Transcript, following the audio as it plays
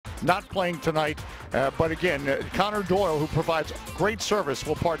not playing tonight. But again, Connor Doyle, who provides great service,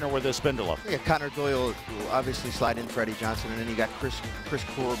 will partner with Espindola. Yeah, Connor Doyle will obviously slide in Freddie Johnson, and then you got Chris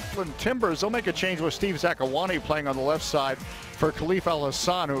Korb. Timbers, they'll make a change with Steve Zakawani playing on the left side for Khalif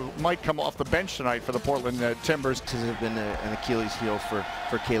El-Hassan, who might come off the bench tonight for the Portland Timbers. This has been an Achilles heel for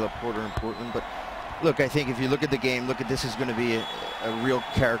Caleb Porter in Portland. But look, I think if you look at the game, this is going to be a real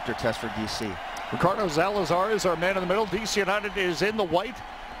character test for DC. Ricardo Zalazar is our man in the middle. DC United is in the white.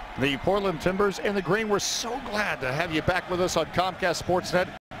 The Portland Timbers in the green. We're so glad to have you back with us on Comcast Sportsnet.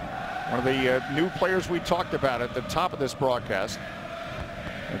 One of the new players we talked about at the top of this broadcast.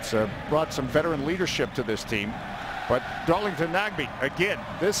 It's brought some veteran leadership to this team. But Darlington Nagbe, again,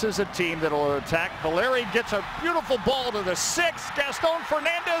 this is a team that will attack. Valeri gets a beautiful ball to the 6. Gastón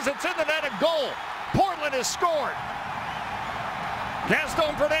Fernández, it's in the net, a goal. Portland has scored.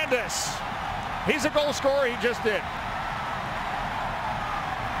 Gastón Fernández, he's a goal scorer, he just did.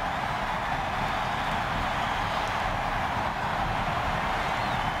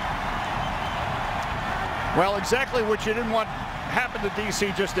 Well, exactly what you didn't want happen to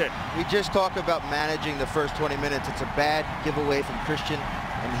DC just did. We just talked about managing the first 20 minutes. It's a bad giveaway from Christian,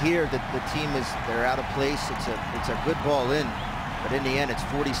 and here the team they're out of place. It's a good ball in, but in the end, it's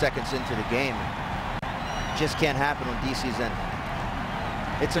 40 seconds into the game. It just can't happen on DC's end.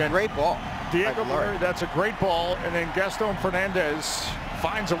 It's a great ball. Diego Valeri, that's a great ball, and then Gastón Fernández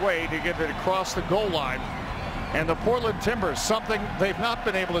finds a way to get it across the goal line. And the Portland Timbers, something they've not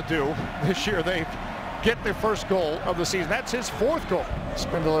been able to do this year. They get their first goal of the season. That's his 4th goal.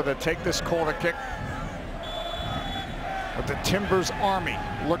 Espindola to take this corner kick. With the Timbers army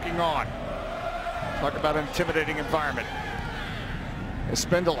looking on. Talk about intimidating environment.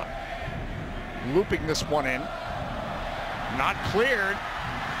 Espindola looping this one in. Not cleared.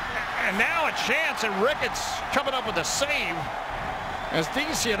 And now a chance, and Ricketts coming up with a save as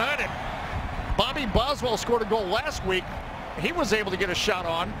DC United. Bobby Boswell scored a goal last week. He was able to get a shot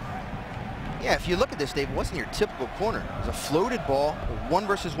on. Yeah, if you look at this, Dave, it wasn't your typical corner. It was a floated ball,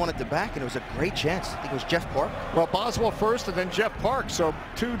 1-versus-1 at the back, and it was a great chance. I think it was Jeff Park. Well, Boswell first and then Jeff Park, so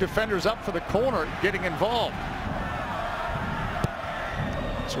 2 defenders up for the corner getting involved.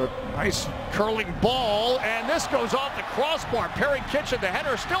 So a nice curling ball, and this goes off the crossbar. Perry Kitchen, the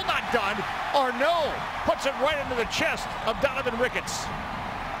header, still not done. Arnaud puts it right into the chest of Donovan Ricketts.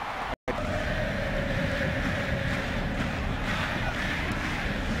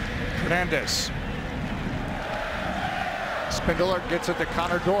 Fernandez. Espindola gets it to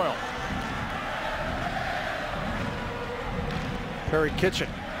Connor Doyle. Perry Kitchen.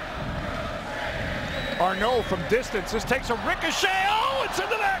 Arnaud from distance. This takes a ricochet. Oh, it's in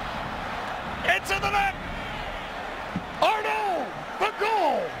the net. It's in the net. Arnaud, the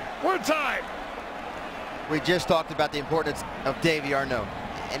goal. We're tied. We just talked about the importance of Davy Arnaud,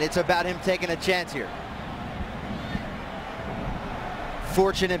 and it's about him taking a chance here.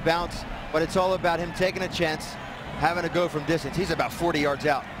 Fortunate bounce, but it's all about him taking a chance, having to go from distance. He's about 40 yards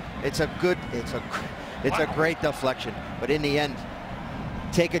out. It's a great deflection, but in the end,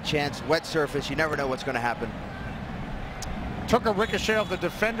 take a chance, wet surface, you never know what's going to happen. Took a ricochet off the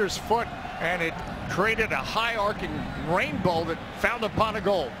defender's foot, and it created a high arcing rainbow that found upon a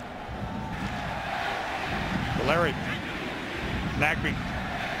goal. Valeri, Nagbe.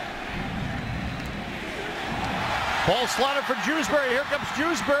 Ball slotted for Jewsbury. Here comes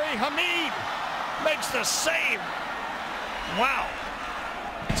Jewsbury. Hamid makes the save. Wow.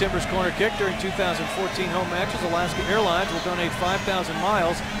 Timbers corner kick during 2014 home matches. Alaska Airlines will donate 5,000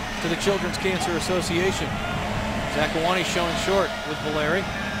 miles to the Children's Cancer Association. Zakawani showing short with Valeri.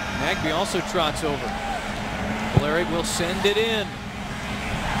 Nagbe also trots over. Valeri will send it in.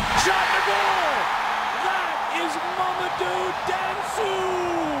 Shot the goal! That is Maximiliano Urruti!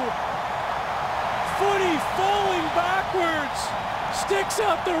 Futty falling backwards, sticks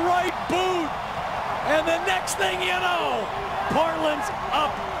out the right boot, and the next thing you know, Portland's up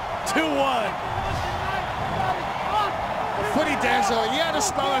 2-1. Futty Danso, he had a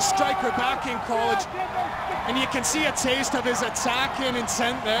spell as striker back in college, and you can see a taste of his attacking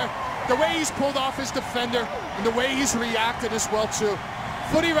intent there. The way he's pulled off his defender, and the way he's reacted as well too.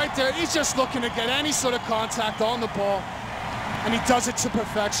 Futty right there, he's just looking to get any sort of contact on the ball, and he does it to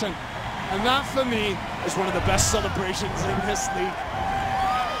perfection. And that, for me, is one of the best celebrations in this league.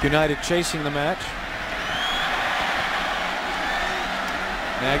 United chasing the match.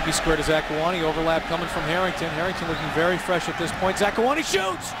 Nagbe square to Zakawani. Overlap coming from Harrington. Harrington looking very fresh at this point. Zakawani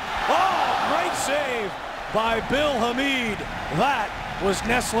shoots! Oh, great save by Bill Hamid. That was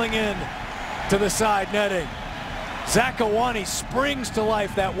nestling in to the side netting. Zakawani springs to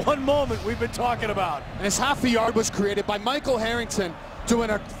life, that one moment we've been talking about. And his half a yard was created by Michael Harrington. doing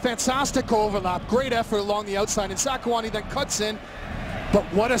a fantastic overlap. Great effort along the outside, and Zakawani then cuts in. But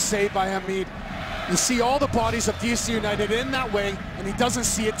what a save by Hamid. You see all the bodies of DC United in that way, and he doesn't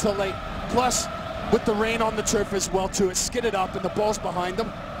see it till late. Plus, with the rain on the turf as well, too, it skidded up, and the ball's behind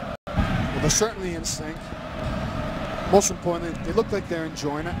them. Well, they're certainly in sync. Most importantly, they look like they're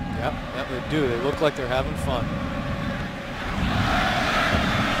enjoying it. Yep, they do. They look like they're having fun.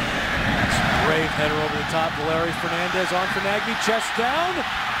 Brave header over the top. Futty Fernandez on for Nagbe. Chest down.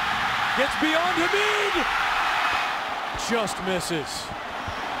 Gets beyond Hamid. Just misses.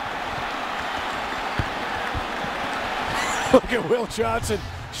 Look at Will Johnson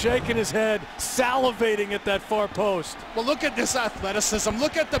shaking his head, salivating at that far post. Well, look at this athleticism.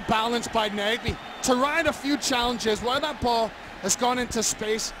 Look at the balance by Nagbe to ride a few challenges while that ball has gone into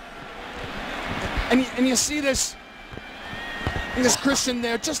space. And you see this Christian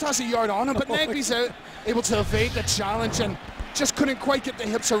there just has a yard on him, but Nagbe's able to evade the challenge and just couldn't quite get the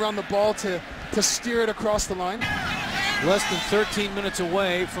hips around the ball to steer it across the line. Less than 13 minutes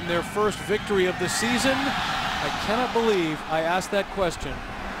away from their first victory of the season. I cannot believe I asked that question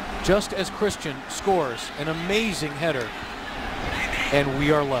just as Christian scores an amazing header, and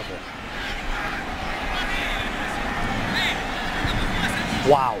we are level.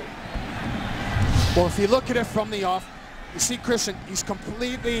 Wow. Well, if you look at it from the off, you see Christian, he's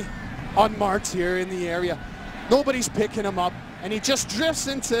completely unmarked here in the area. Nobody's picking him up, and he just drifts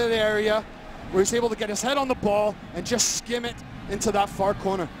into the area where he's able to get his head on the ball and just skim it into that far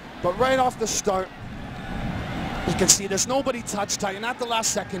corner. But right off the start, you can see there's nobody touch tight, and at the last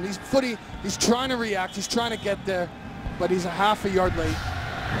second, he's trying to react, he's trying to get there, but he's a half a yard late.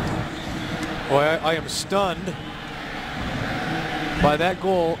 Boy, I am stunned by that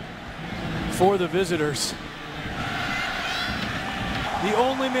goal for the visitors. The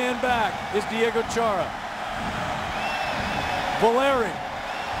only man back is Diego Chara. Futty,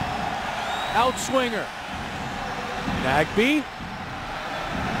 outswinger. Nagbe.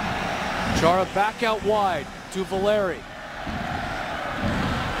 Chara back out wide to Futty.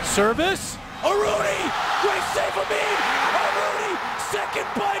 Service. Urruti! Great save of Hamid! Urruti! Second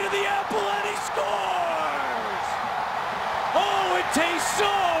bite of the apple, and he scores! Oh, it tastes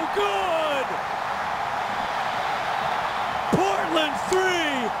so good! Portland 3,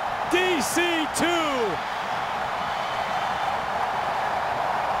 DC 2.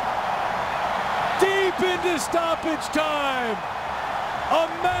 Deep into stoppage time. A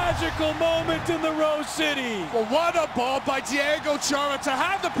magical moment in the Rose City. Well, what a ball by Diego Chara to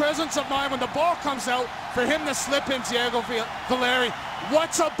have the presence of mind when the ball comes out for him to slip in Diego Futty.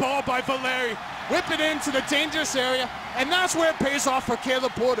 What's a ball by Futty? Whip it into the dangerous area, and that's where it pays off for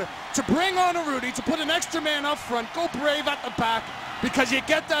Caleb Porter to bring on Urruti, to put an extra man up front, go brave at the back, because you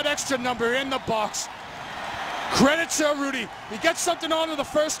get that extra number in the box. Credit to Urruti. He gets something on it the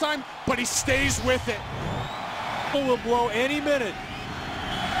first time, but he stays with it. Will blow any minute.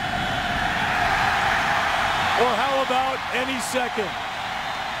 Or how about any second?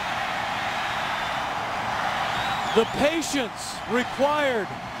 The patience required,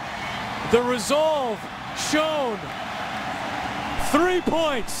 the resolve shown. 3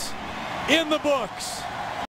 points in the books.